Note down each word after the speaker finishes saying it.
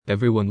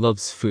Everyone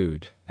loves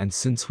food, and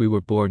since we were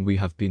born we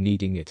have been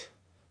eating it.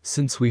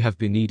 Since we have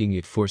been eating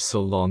it for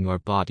so long, our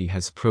body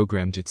has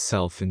programmed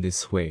itself in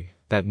this way,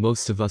 that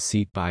most of us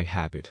eat by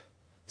habit.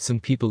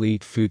 Some people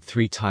eat food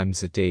 3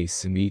 times a day,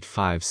 some eat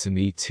 5, some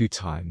eat 2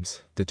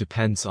 times. That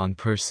depends on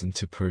person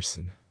to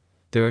person.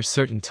 There are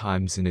certain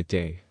times in a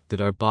day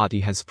that our body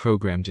has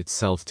programmed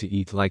itself to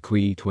eat, like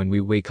we eat when we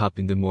wake up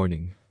in the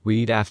morning, we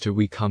eat after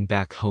we come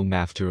back home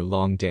after a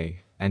long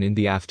day, and in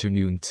the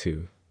afternoon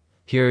too.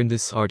 Here in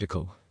this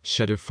article,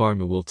 Shedir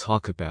Pharma will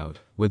talk about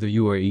whether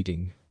you are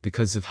eating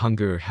because of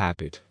hunger or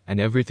habit, and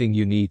everything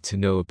you need to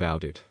know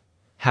about it.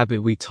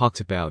 Habit: we talked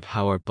about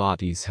how our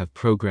bodies have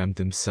programmed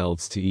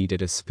themselves to eat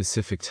at a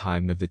specific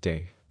time of the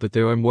day, but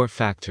there are more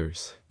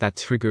factors that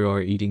trigger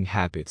our eating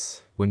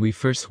habits. When we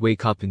first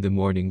wake up in the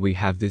morning, we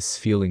have this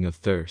feeling of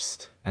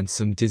thirst and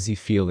some dizzy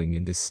feeling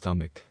in the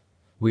stomach.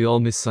 We all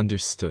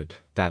misunderstood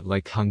that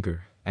like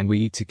hunger, and we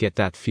eat to get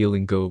that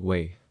feeling go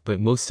away,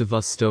 but most of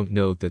us don't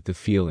know that the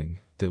feeling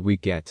that we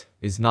get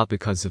is not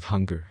because of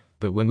hunger.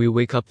 But when we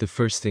wake up, the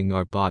first thing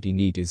our body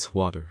needs is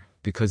water,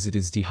 because it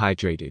is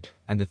dehydrated,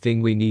 and the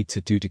thing we need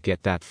to do to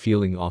get that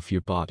feeling off your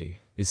body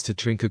is to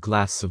drink a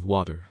glass of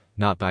water,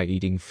 not by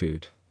eating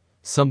food.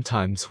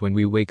 Sometimes when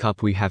we wake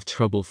up we have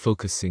trouble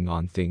focusing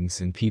on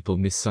things, and people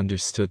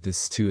misunderstood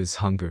this too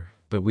as hunger,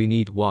 but we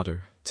need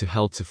water to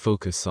help to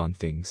focus on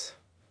things.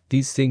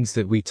 These things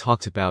that we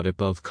talked about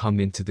above come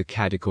into the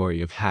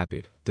category of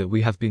habit that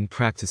we have been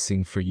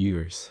practicing for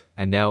years,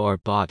 and now our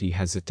body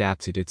has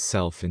adapted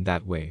itself in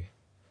that way.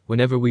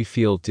 Whenever we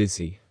feel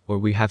dizzy, or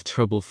we have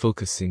trouble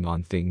focusing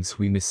on things,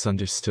 we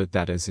misunderstood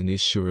that as an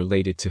issue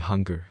related to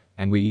hunger,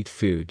 and we eat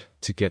food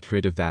to get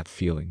rid of that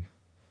feeling.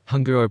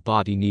 Hunger: our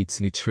body needs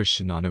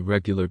nutrition on a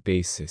regular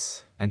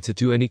basis, and to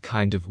do any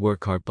kind of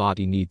work our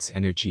body needs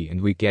energy,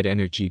 and we get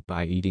energy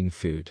by eating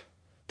food.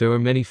 There are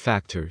many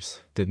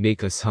factors that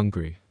make us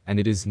hungry, and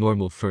it is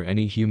normal for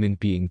any human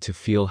being to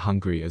feel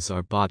hungry as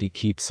our body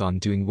keeps on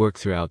doing work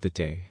throughout the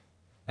day.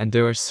 And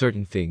there are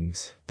certain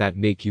things that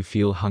make you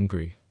feel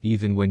hungry,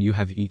 even when you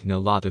have eaten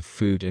a lot of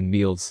food and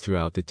meals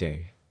throughout the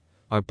day.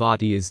 Our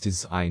body is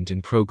designed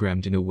and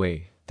programmed in a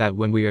way that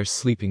when we are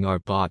sleeping, our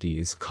body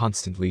is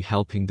constantly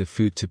helping the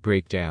food to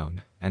break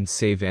down and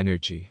save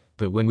energy.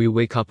 But when we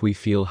wake up, we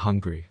feel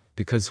hungry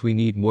because we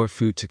need more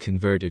food to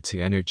convert it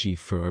to energy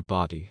for our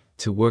body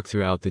to work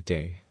throughout the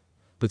day.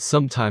 But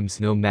sometimes,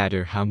 no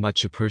matter how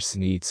much a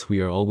person eats,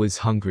 we are always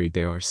hungry.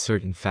 There are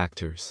certain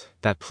factors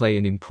that play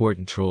an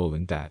important role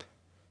in that.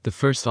 The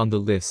first on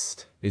the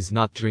list is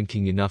not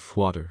drinking enough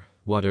water.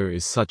 Water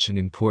is such an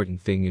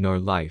important thing in our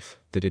life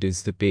that it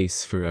is the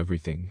base for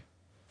everything.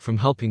 From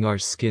helping our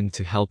skin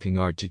to helping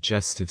our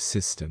digestive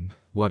system,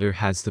 water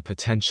has the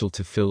potential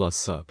to fill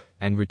us up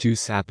and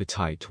reduce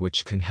appetite,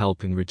 which can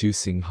help in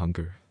reducing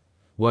hunger.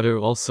 Water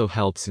also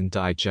helps in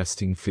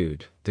digesting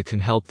food that can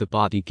help the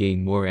body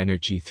gain more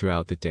energy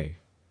throughout the day.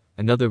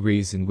 Another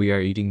reason we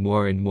are eating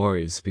more and more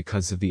is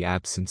because of the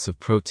absence of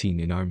protein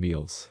in our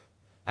meals.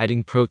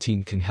 Adding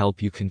protein can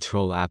help you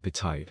control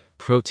appetite.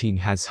 Protein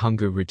has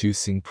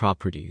hunger-reducing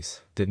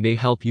properties that may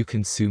help you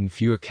consume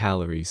fewer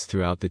calories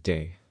throughout the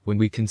day. When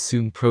we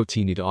consume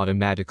protein, it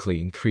automatically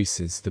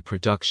increases the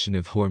production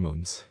of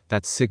hormones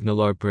that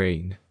signal our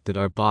brain that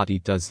our body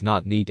does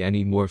not need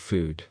any more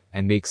food,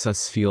 and makes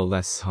us feel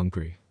less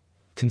hungry.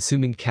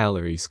 Consuming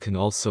calories can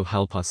also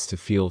help us to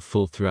feel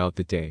full throughout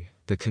the day.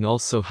 That can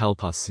also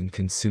help us in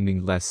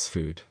consuming less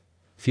food.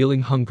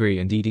 Feeling hungry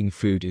and eating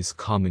food is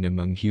common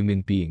among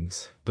human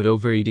beings, but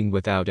overeating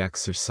without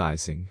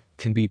exercising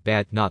can be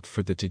bad, not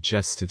for the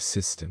digestive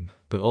system,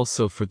 but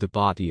also for the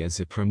body, as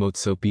it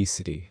promotes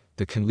obesity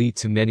that can lead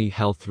to many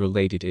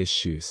health-related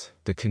issues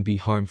that can be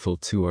harmful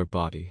to our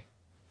body.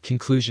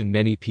 Conclusion: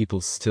 many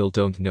people still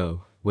don't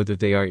know whether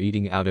they are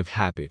eating out of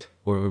habit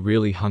or are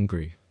really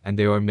hungry, and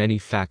there are many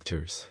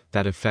factors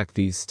that affect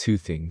these two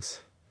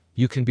things.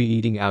 You can be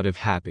eating out of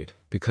habit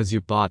because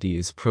your body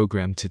is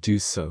programmed to do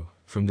so.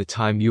 From the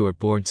time you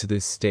are born to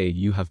this day,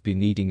 you have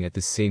been eating at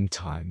the same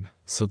time,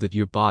 so that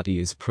your body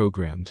is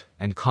programmed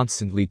and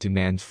constantly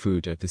demand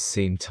food at the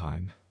same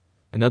time.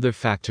 Another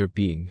factor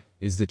being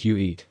is that you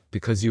eat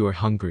because you are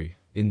hungry.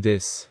 In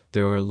this,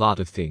 there are a lot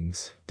of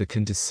things that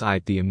can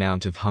decide the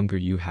amount of hunger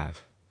you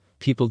have.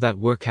 People that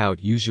work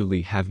out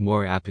usually have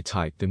more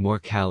appetite. The more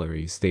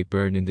calories they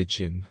burn in the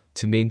gym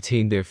to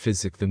maintain their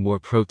physique, the more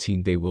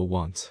protein they will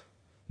want.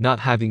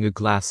 Not having a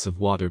glass of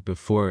water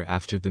before or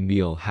after the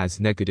meal has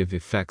negative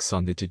effects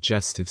on the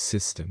digestive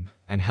system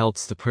and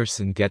helps the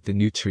person get the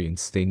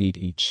nutrients they need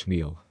each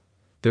meal.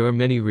 There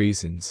are many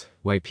reasons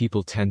why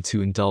people tend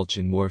to indulge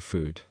in more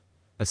food.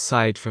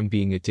 Aside from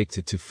being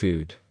addicted to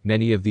food,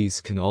 many of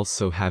these can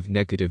also have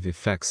negative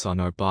effects on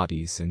our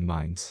bodies and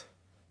minds.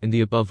 In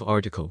the above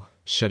article,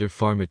 Shedir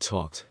Pharma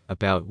talked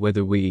about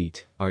whether we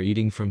are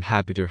eating from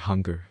habit or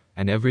hunger,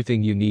 and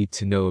everything you need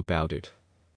to know about it.